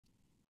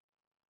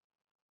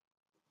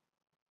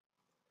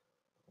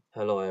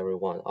Hello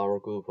everyone, our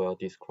group will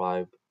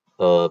describe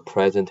a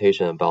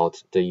presentation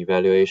about the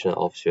evaluation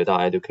of Xueda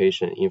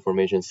Education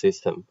information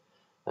system,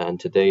 and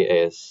today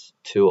is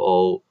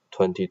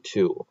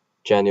 2022,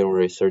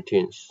 January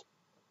 13th.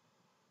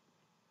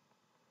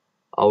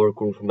 Our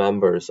group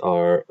members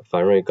are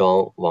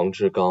Ruigang, Wang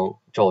Zhigang,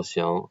 Zhao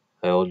Xiang,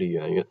 还有李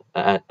媛媛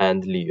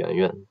and 李媛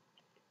媛.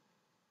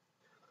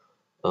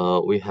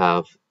 We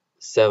have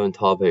 7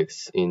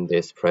 topics in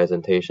this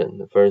presentation.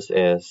 The first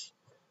is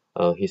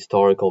a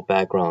historical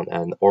background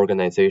and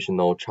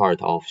organizational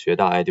chart of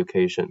Xueda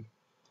Education.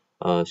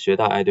 The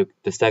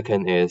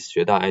second is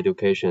Xueda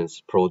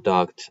Education's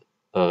product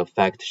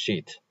fact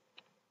sheet.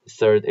 The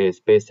third is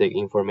basic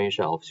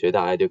information of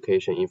Xueda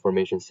Education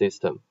information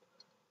system.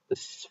 The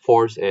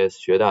fourth is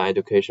Xueda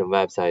Education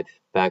website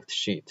fact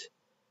sheet.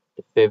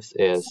 The fifth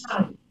is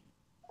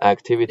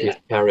activities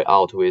carried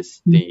out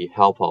with the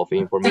help of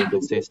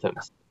information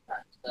systems.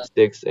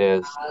 Sixth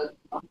is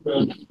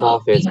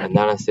profit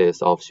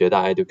analysis of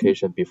Xueda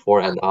Education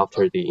before and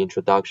after the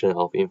introduction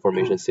of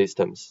information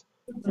systems.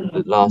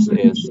 The last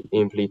is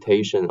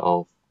implementation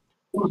of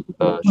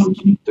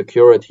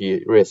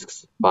security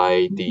risks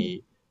by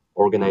the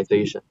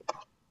organization.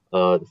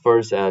 The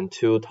first and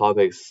 2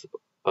 topics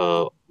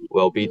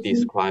will be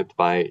described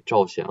by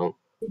Zhao Xiang.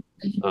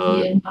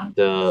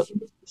 The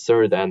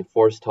third and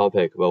 4th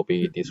topic will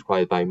be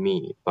described by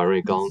me,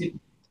 Ruigang.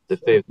 The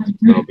 5th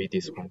will be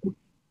described by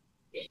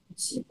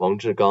Wang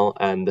Zhigang,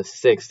 and the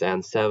 6th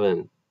and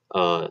 7th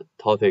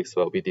topics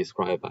will be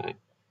described by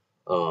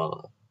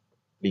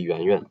Li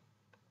Yuanyuan.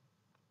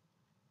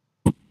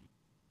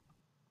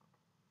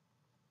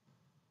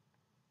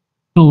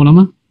 到我了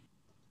吗？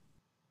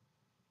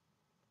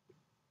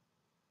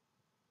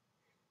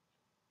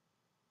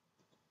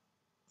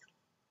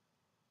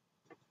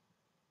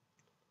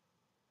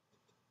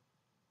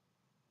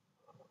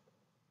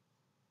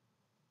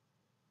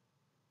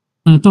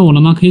到我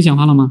了吗？可以讲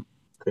话了吗？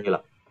可以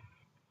了。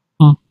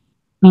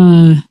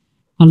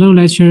Hello,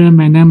 lecturer.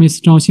 My name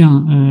is Zhao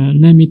Xiang.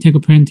 Let me take a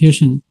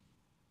presentation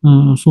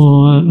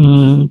for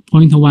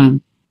point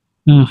 1.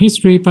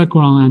 History,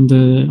 background,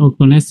 and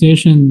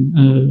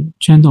organization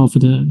trend of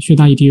the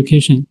Xueda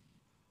Education.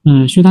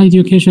 Xueda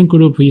Education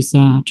Group is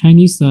a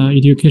Chinese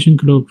education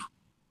group.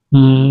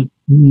 The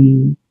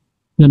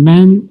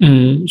main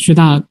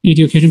Xueda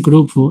Education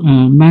Group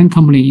main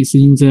company is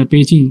in the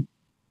Beijing,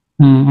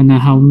 and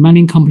have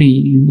many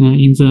company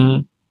in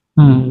the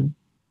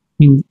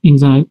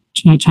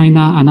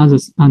China,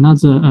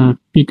 another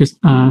big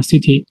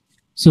city.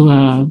 So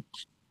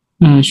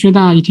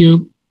Xueda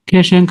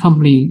Education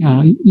company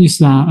is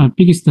the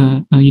biggest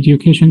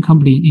education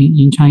company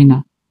in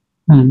China,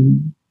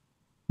 and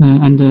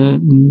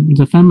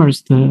the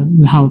famous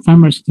have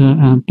famous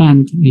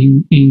band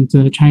in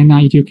the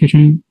China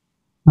education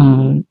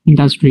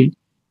industry.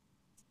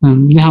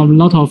 They have a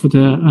lot of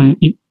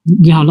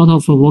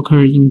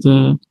workers in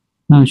the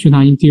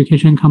Xueda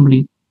Education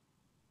company,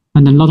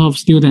 and a lot of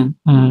students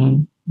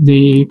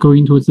they go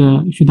into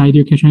the Xueda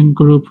Education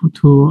group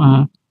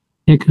to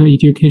take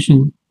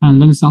education and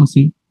learn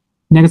something.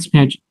 Next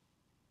page.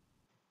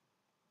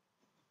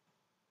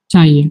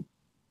 下一页。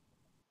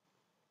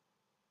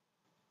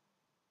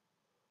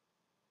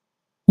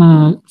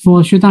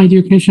For Xueda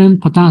Education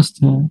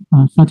product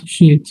fact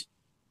sheet,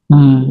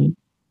 the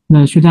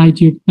Xueda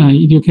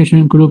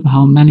Education group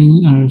have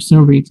many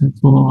surveys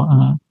for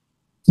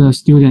the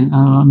student.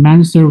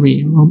 Main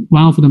survey,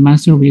 one of the main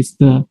surveys is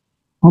the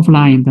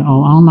offline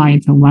or online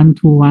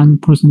one-to-one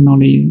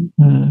personally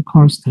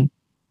course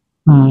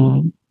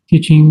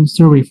teaching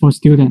survey for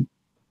students.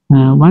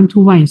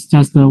 One-to-one is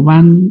just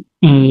one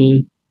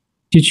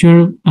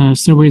teacher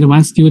survey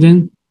one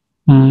student,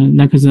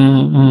 like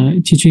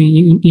the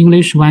teaching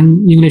English,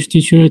 one English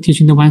teacher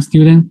teaching the one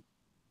student.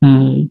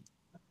 I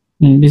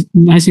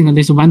think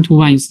this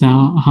one-to-one is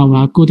have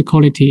a good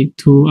quality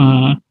to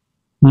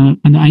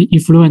and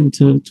influence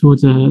to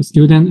the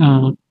student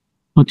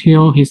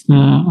until his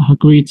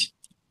grade.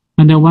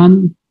 And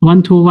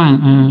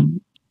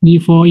one-to-one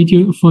for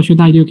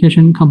Xueda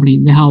Education company,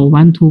 they have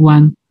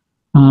one-to-one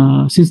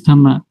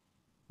system.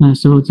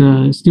 So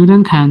the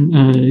student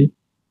can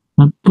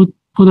put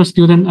the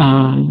student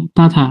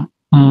data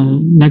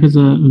like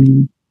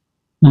the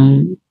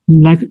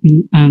like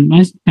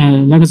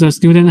the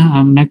student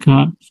make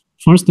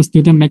first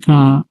student make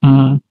a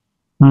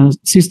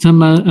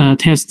system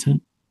test,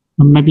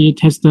 maybe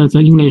test the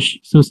English.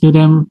 So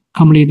student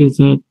complete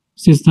the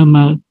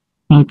system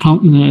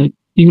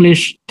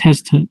English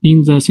test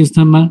in the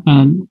system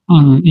in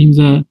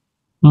the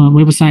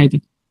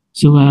website.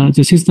 So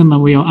the system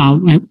will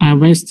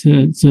evaluate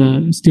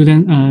the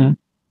student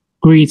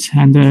grades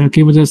and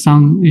give them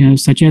some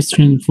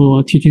suggestion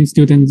for teaching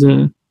students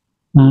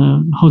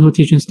how to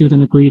teach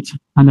student grade,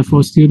 and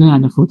for student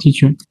and for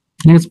teacher.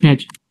 Next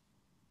page.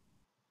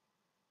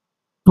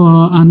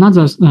 For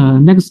another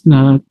next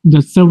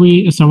the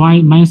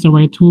survey main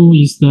survey 2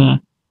 is the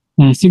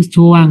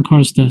 6-to-1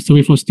 course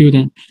survey for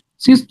student.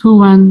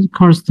 6-to-1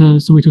 course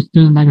survey to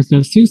student, like the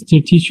 6th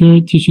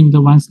teacher teaching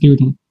the one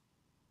student.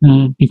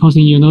 because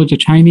the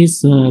Chinese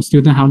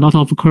students have a lot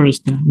of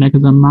courses like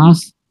the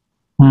math,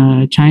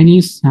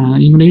 Chinese,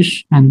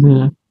 English,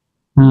 and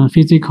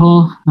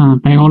physical,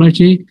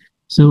 biology.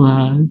 So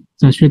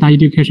the Xueda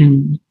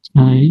Education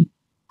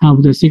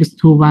have the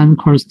 6-to-1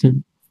 course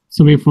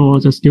survey for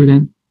the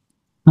student.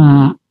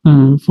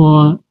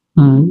 For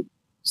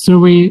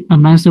survey,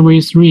 main survey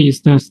 3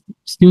 is the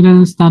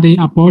student study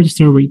abroad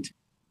survey.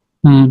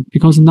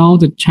 Because now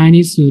the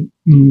Chinese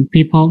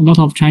people, a lot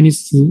of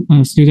Chinese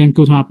students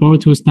go to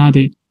abroad to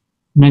study,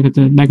 to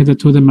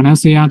the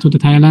Malaysia, to the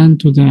Thailand,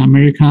 to the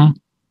America,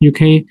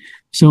 UK.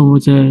 So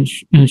the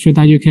Xueda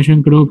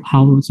Education Group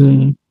have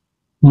the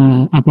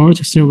abroad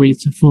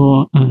service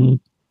for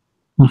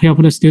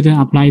help the student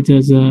apply the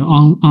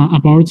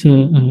abroad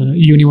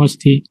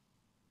university,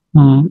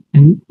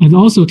 and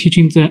also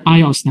teaching the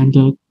IELTS and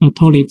the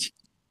TOEIC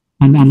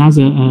and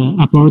another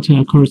abroad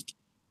course.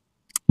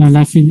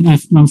 Let's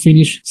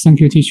finish. Thank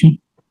you, teacher.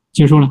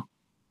 结束了。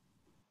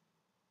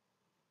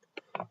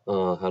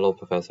Hello,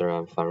 Professor.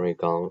 I'm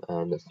Ruigang,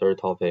 and the third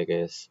topic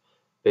is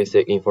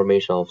basic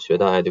information of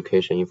Xueda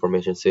Education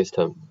Information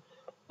System.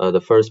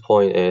 The first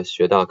point is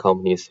Xueda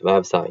Company's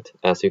website,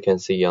 as you can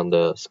see on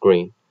the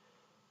screen.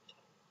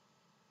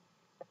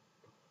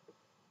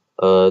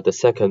 The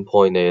second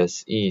point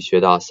is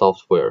Xueda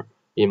software.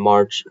 In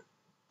March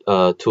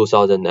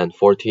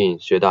 2014,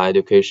 Xueda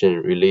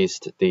Education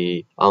released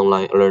the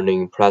online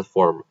learning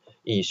platform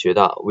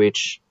Xueda,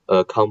 which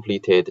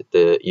completed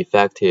the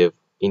effective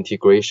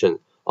integration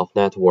of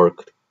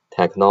network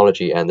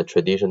technology and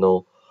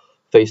traditional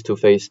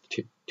face-to-face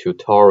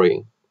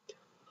tutoring.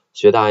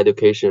 Xueda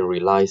Education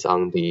relies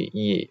on the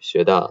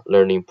Xueda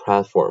learning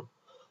platform,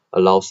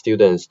 allows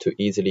students to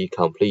easily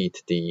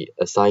complete the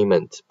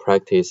assignment,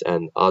 practice,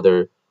 and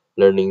other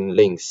learning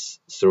links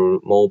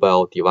through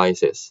mobile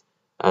devices,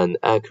 and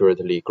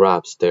accurately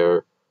grasp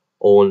their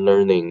own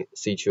learning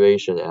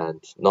situation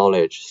and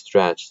knowledge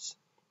strengths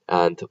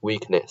and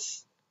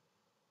weakness.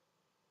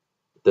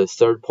 The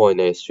third point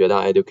is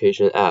Xueda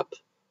Education app.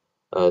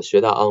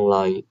 Xueda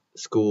Online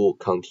School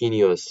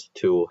continues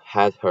to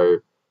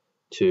adhere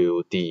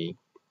to the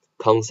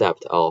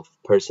concept of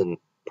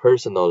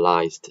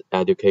personalized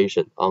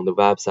education on the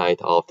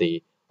website of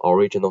the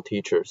original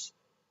teachers,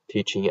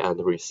 teaching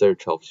and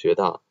research of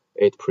Xueda.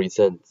 It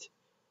presents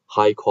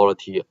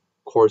high-quality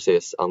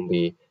courses on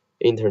the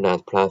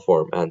internet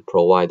platform and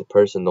provide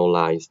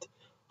personalized,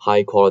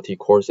 high-quality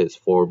courses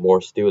for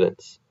more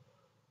students.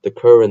 The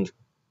current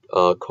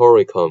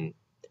curriculum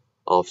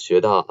of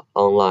Xueda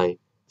Online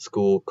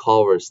School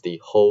covers the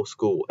whole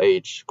school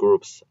age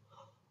groups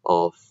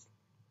of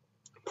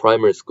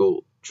primary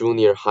school,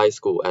 junior high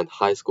school, and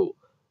high school.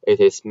 It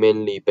is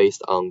mainly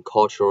based on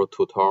cultural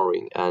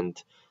tutoring and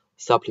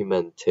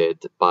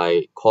supplemented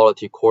by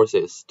quality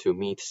courses to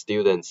meet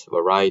students'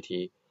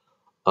 variety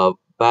of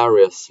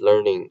various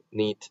learning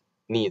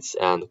needs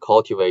and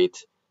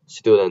cultivate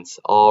students'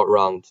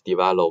 all-round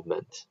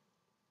development.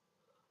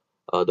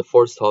 The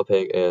fourth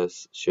topic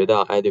is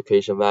Xueda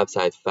Education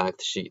website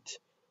fact sheet.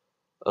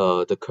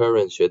 The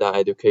current Xueda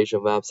Education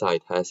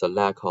website has a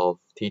lack of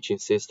teaching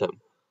system,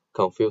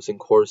 confusing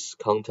course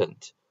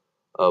content,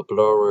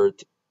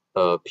 blurred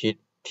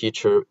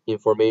teacher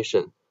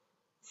information,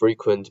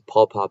 frequent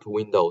pop-up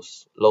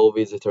windows, low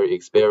visitor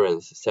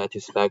experience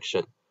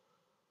satisfaction,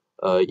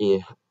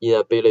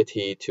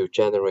 inability to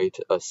generate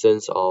a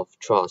sense of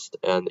trust,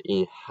 and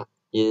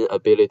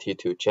inability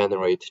to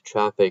generate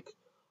traffic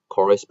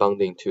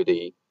corresponding to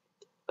the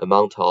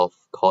amount of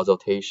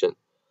consultation,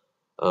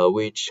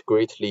 which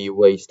greatly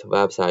waste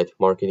website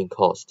marketing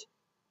cost.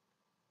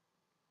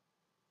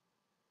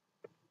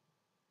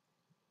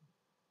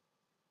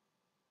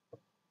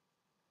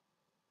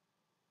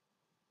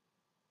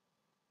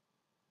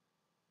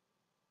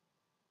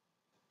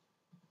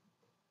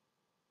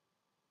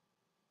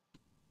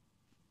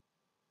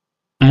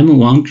 I'm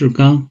Wang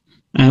Zhigang.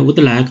 I would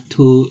like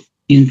to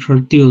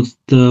introduce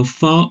the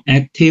 4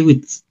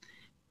 activities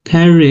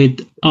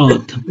carried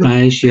out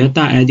by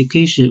Xueda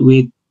Education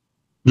with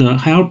the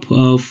help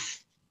of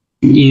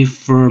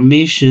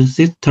information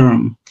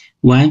system.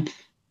 1.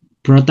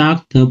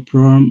 Product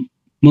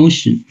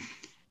promotion.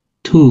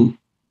 2.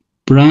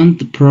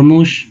 Brand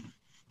promotion.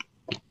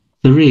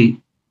 3.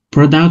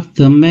 Product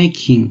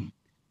making.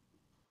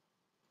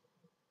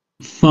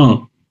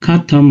 4.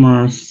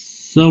 Customer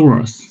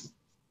service.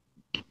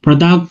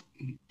 Product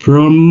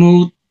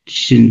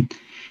promotion.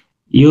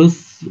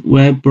 Use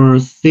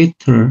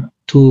website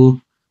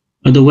to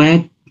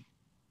advertise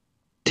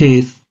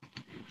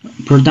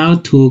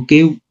product to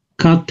give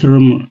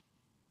customer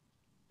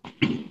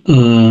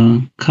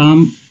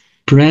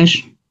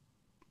complete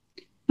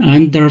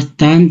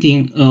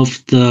understanding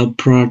of the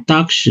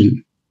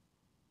production.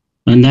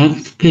 The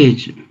next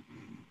page.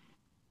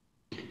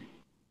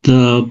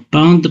 The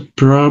brand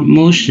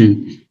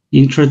promotion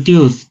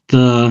introduce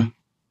the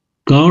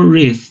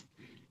glorious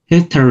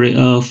history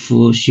of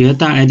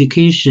Xueda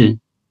Education,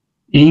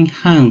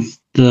 enhance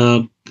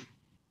the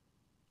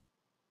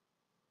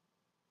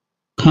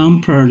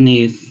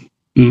company's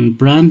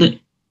brand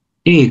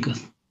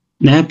eggs.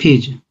 Next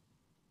page.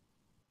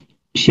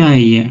 下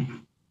一页。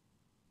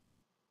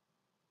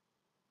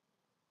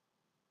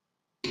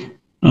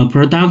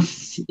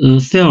Products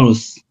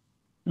sales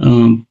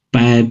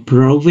by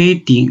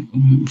providing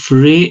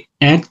free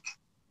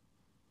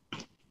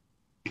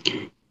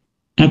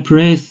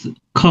appraise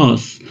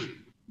costs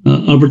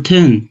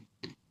obtain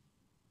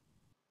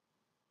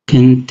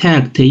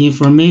contact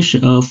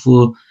information of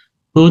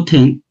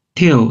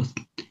potential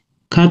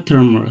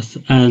customers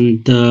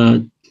and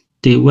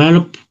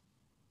develop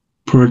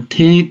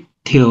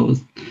potential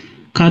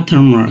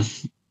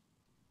customers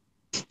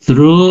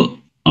through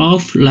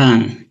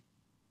offline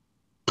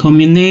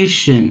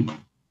communication.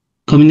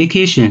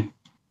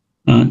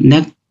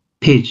 Next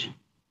page.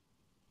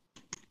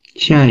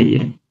 下一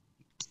页。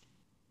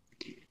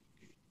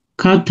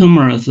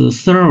Customers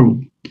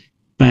served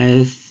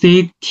by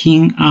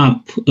setting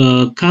up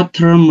a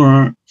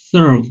customer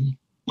serve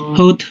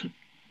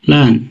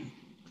hotline.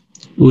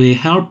 We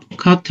help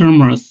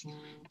customers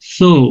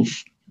solve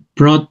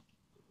problem,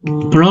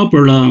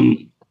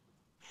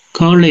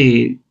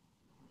 collect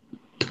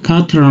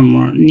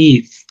customer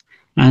needs,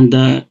 and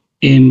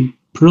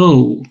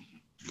improve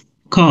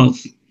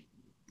costs.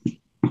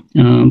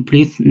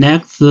 Please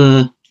next,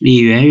 Li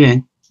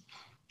Yuanyuan.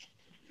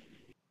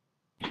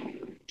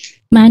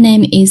 My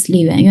name is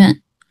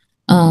Yuanyuan.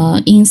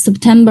 In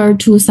September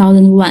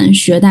 2001,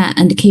 Xueda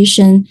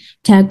Education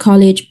Tech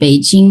College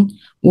Beijing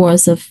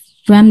was a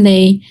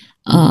family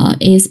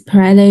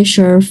established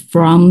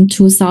from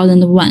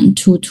 2001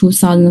 to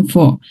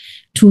 2004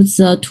 to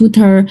the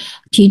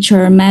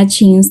tutor-teacher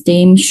matching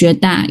scheme.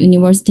 Xueda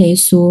University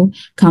so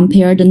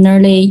compared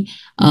nearly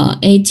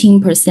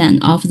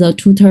 18% of the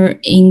tutor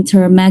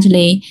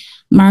intermediate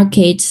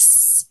market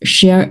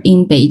share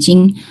in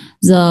Beijing.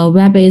 The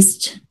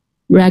web-based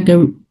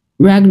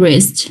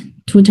rigorous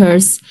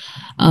tutors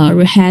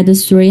had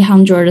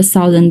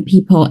 300,000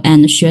 people,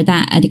 and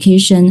Xueda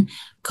Education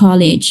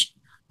College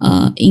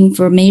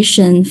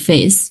information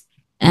fees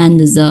and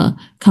the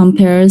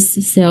campus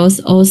sales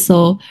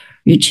also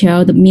reached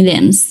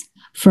millions.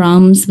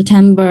 From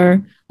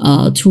September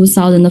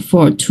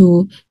 2004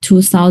 to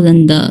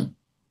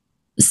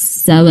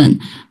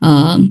 2007,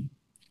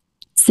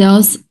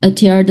 sales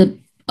attained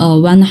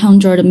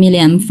 100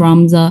 million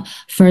from the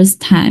first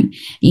time.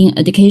 In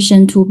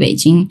addition to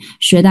Beijing,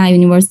 Xueda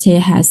University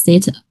has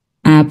set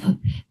up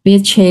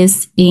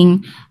branches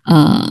in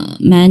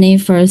many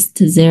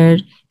first-tier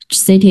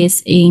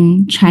cities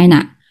in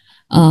China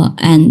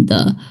and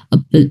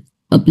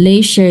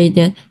established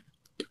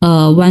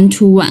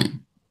one-to-one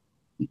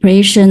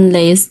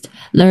operation-based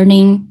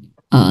learning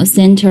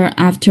center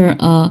after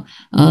a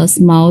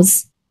small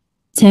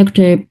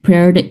sector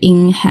period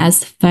in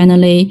has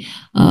finally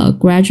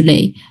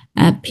gradually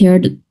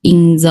appeared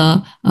in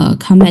the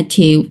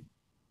competitive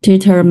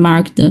tutor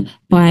market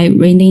by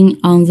reading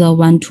on the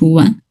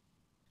one-to-one.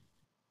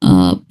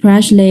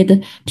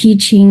 Partially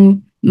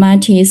teaching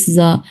matches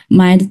the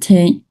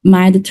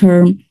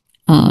midterm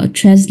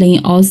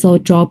translating also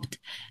dropped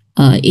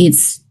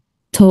its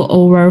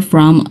turnover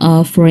from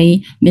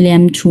 $3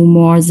 million to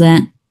more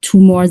than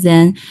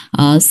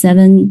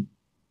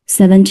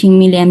 $17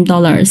 million.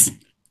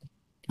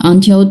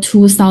 Until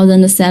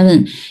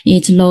 2007,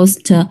 it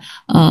lost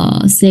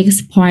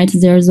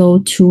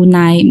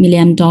 $6.029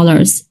 million.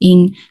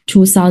 In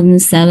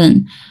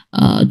 2007,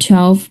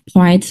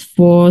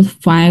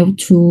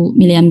 $12.452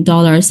 million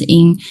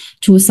in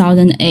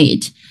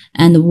 2008,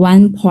 and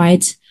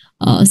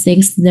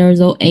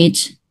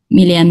 $1.608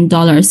 million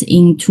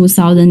in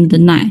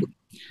 2009.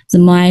 The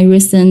main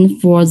reason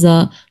for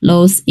the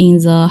loss in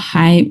the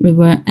high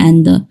river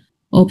and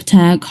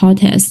opta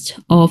contest,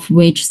 of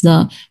which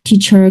the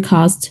teacher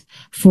cost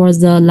for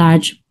the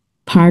large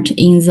part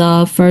in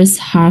the first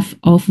half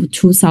of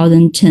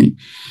 2010.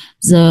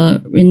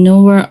 The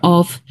renewal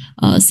of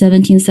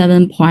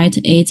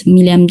 $77.8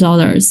 million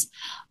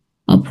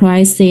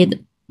priced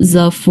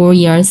the 4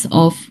 years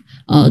of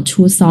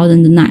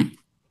 2009.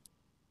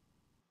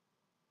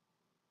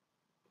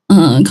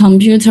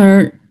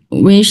 Computer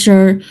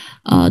vision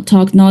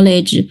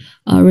technology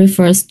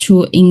refers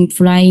to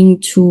employing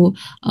to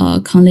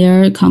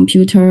clear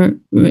computer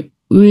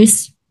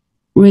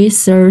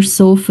research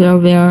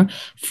software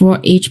for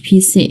each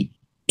PC.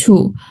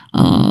 2.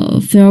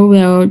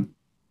 Firmware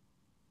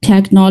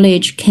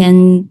technology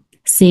can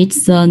set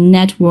the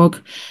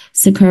network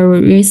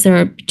security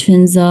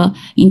between the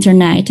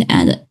Internet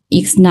and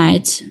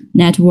Ethernet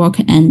network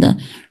and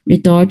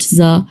reduce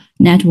the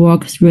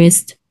network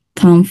risk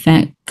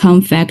configuration.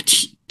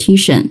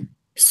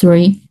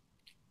 3.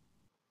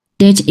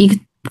 Data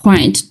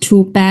point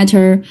to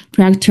better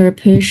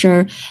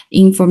practical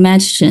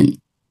information.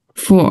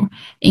 4.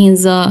 In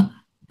the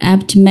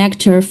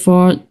architecture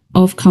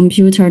of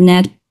computer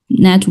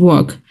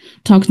network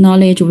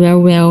technology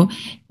will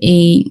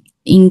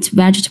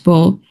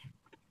inevitable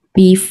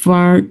be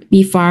far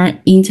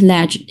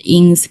intelligent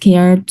in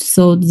scale,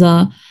 so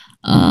the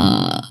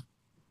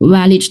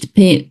valid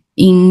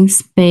in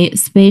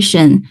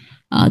spatial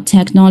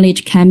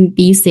technology can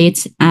be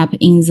set up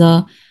in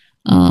the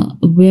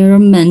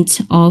environment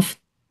of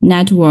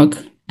network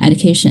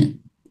education.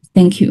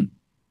 Thank you.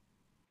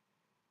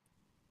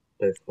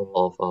 That's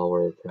all of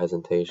our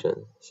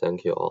presentation.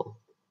 Thank you all.